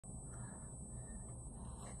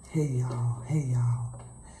Hey y'all,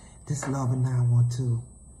 this Lovin 912.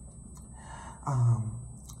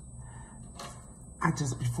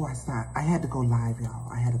 Before I start, I had to go live,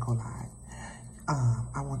 y'all. I had to go live.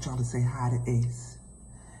 I want y'all to say hi to Ace.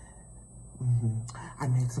 I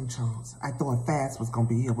made some chunks. I thought Fast was gonna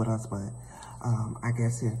be here with us, but I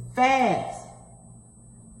guess Fast!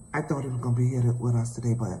 I thought he was gonna be here with us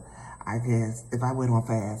today, but I guess if I wait on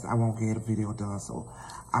Fast, I won't get a video done, so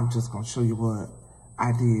I'm just gonna show you what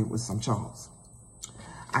I did with some chunks.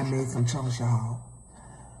 I made some chunks, y'all.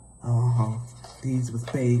 These was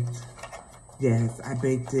baked. Yes, I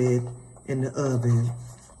baked it in the oven.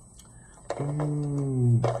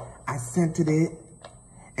 I scented it,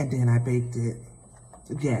 and then I baked it.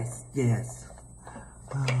 Yes.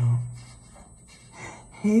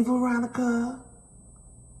 Hey, Veronica.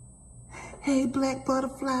 Hey, Black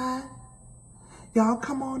Butterfly. Y'all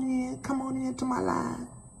come on into my live.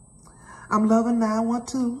 I'm Lovin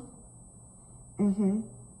 912.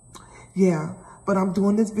 Yeah, but I'm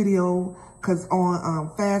doing this video because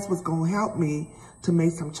Fast was going to help me to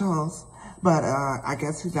make some chunks, but I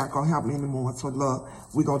guess he's not going to help me anymore. So look,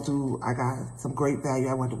 I got some great value.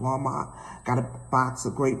 I went to Walmart, got a box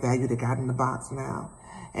of great value they got in the box now.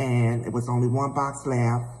 And it was only one box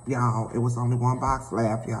left, y'all. It was only one box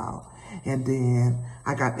left, y'all. And then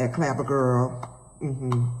I got that Clapper Girl.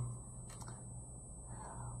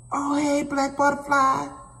 Oh, hey, Black Butterfly.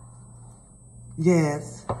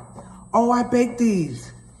 Yes. Oh, I baked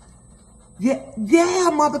these. Yeah,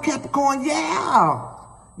 Mother Capricorn, yeah.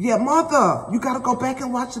 Yeah, Mother, you got to go back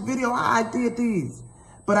and watch the video how I did these.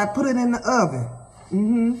 But I put it in the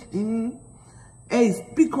oven. Ace,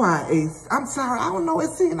 be quiet, Ace. I'm sorry, I don't know. It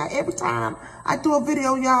seems like every time I do a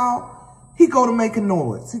video, y'all, he go to making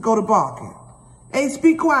noise. He go to barking. Ace,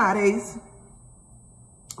 be quiet, Ace.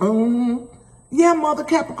 Yeah, Mother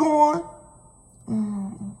Capricorn.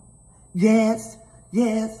 Yes.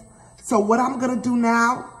 So what I'm going to do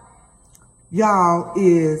now, y'all,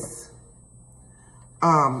 is,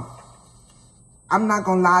 I'm not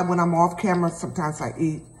going to lie when I'm off camera. Sometimes I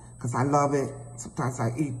eat because I love it. Sometimes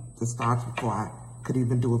I eat the starch before I could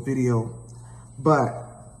even do a video. But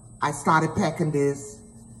I started packing this.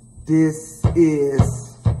 This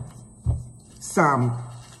is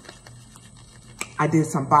I did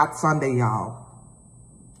some bot Sunday, y'all.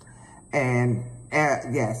 And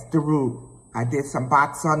yes, the root. I did some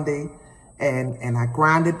bot Sunday and I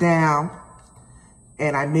grind it down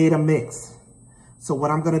and I made a mix. So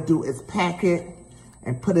what I'm gonna do is pack it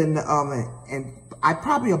and put it in the oven. And I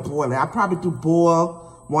probably will boil it. I probably do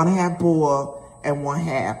boil, 1/2 boil and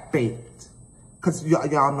 1/2 baked. Cause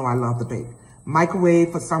y'all know I love the bake.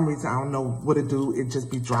 Microwave, for some reason, I don't know what to do. It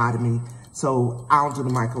just be dry to me. So I don't do the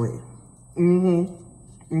microwave.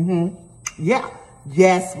 Yeah.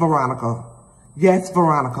 Yes, Veronica.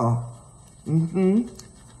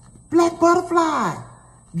 Black Butterfly.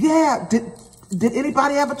 Yeah. Did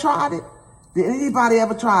anybody ever try it? Did anybody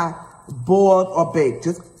ever try boiled or baked?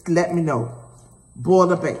 Just let me know.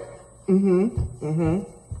 Boiled or baked.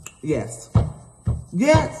 Yes.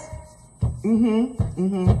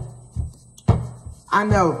 I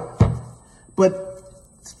know. But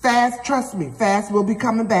Fast, trust me, Fast will be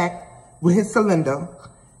coming back with his cylinder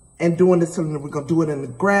and doing the cylinder. We're going to do it in the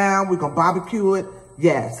ground. We're going to barbecue it.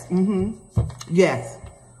 Yes. Yes.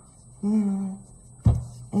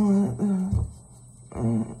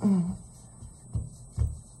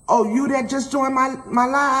 Oh, you that just joined my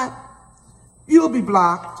live? You'll be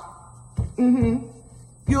blocked.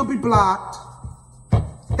 You'll be blocked.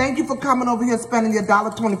 Thank you for coming over here spending your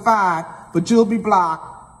 $1.25, but you'll be blocked.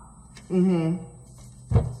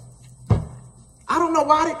 I don't know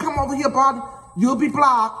why they come over here, Barbie. You'll be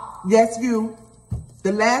blocked. Yes, you.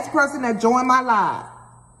 The last person that joined my live,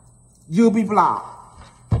 you'll be blocked.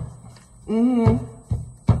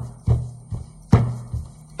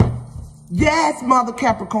 Yes, Mother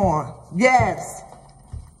Capricorn. Yes.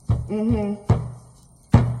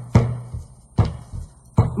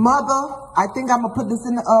 Mother, I think I'm going to put this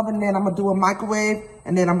in the oven, then I'm going to do a microwave,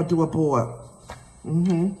 and then I'm going to do a boil.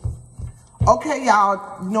 Okay,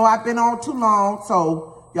 y'all. You know I've been on too long,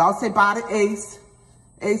 so y'all say bye to Ace.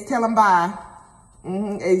 Ace, tell him bye.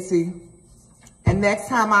 AC. And next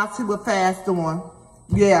time I'll see what Fast doing.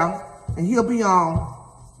 Yeah, and he'll be on.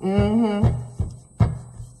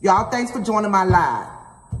 Y'all, thanks for joining my live.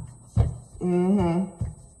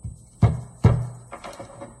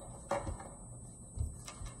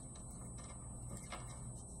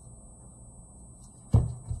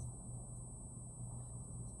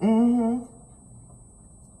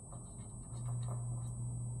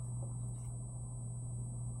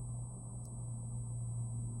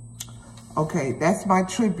 Okay, that's my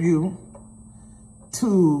tribute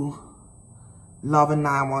to Lovin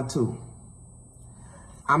 912.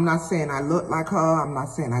 I'm not saying I look like her. I'm not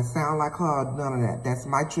saying I sound like her. None of that. That's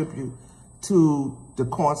my tribute to the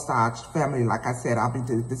Cornstarch family. Like I said,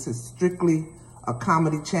 this is strictly a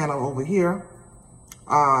comedy channel over here.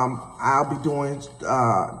 I'll be doing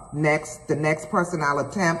the next person I'll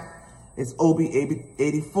attempt is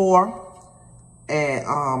Obi84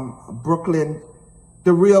 and Brooklyn,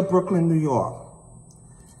 the real Brooklyn, New York.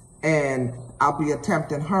 And I'll be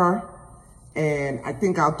attempting her. And I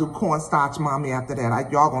think I'll do Cornstarch Mommy after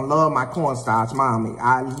that. Y'all gonna love my Cornstarch Mommy.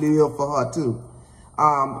 I live for her too.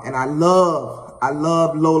 And I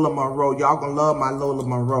love Lola Monroe. Y'all gonna love my Lola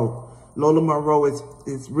Monroe. Lola Monroe is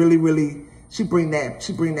really, she bring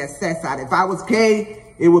that sass out. If I was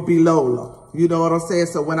gay, it would be Lola. You know what I'm saying?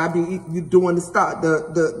 So when I be doing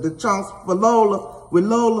the chunks for Lola, with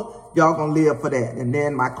Lola, y'all gonna live for that. And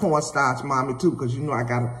then my Cornstarch Mommy too, because you know I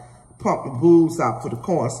gotta pump the boobs out for the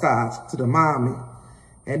cornstarch to the mommy.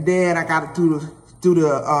 And then I gotta do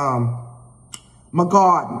my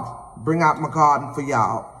garden. Bring out my garden for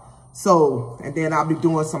y'all. So, and then I'll be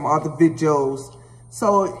doing some other videos.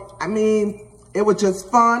 So, I mean, it was just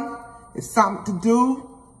fun. It's something to do.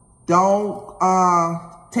 Don't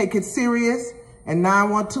take it serious. And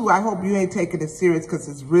 912, I hope you ain't taking it serious because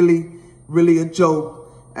it's really a joke.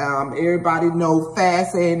 Everybody know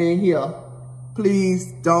Fast ain't in here.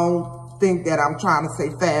 Please don't think that I'm trying to say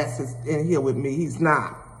Fast is in here with me. He's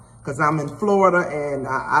not. Because I'm in Florida and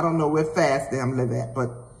I don't know where Fast damn live at.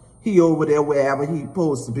 But he over there wherever he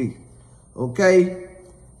supposed to be. Okay?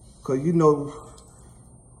 Because you know,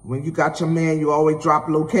 when you got your man, you always drop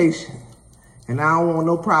location. And I don't want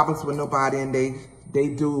no problems with nobody and they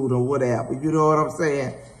dude or whatever. You know what I'm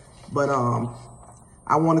saying? But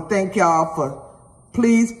I want to thank y'all for,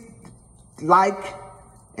 please like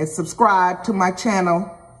and subscribe to my channel,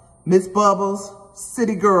 Miss Bubbles,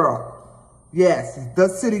 City Girl. Yes, the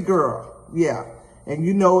City Girl. Yeah. And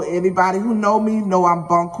you know, anybody who know me know I'm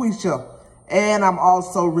Bonquisha. And I'm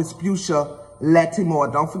also Respucia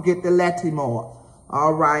Latimore. Don't forget the Latimore.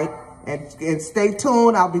 All right. And stay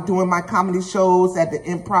tuned. I'll be doing my comedy shows at the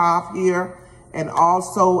Improv here. And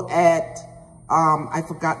also at, I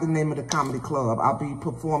forgot the name of the comedy club. I'll be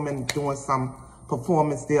doing some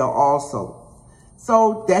performance there also.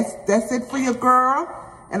 So that's it for your girl.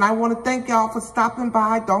 And I want to thank y'all for stopping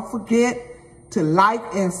by. Don't forget to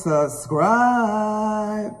like and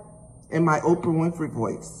subscribe in my Oprah Winfrey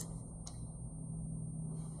voice.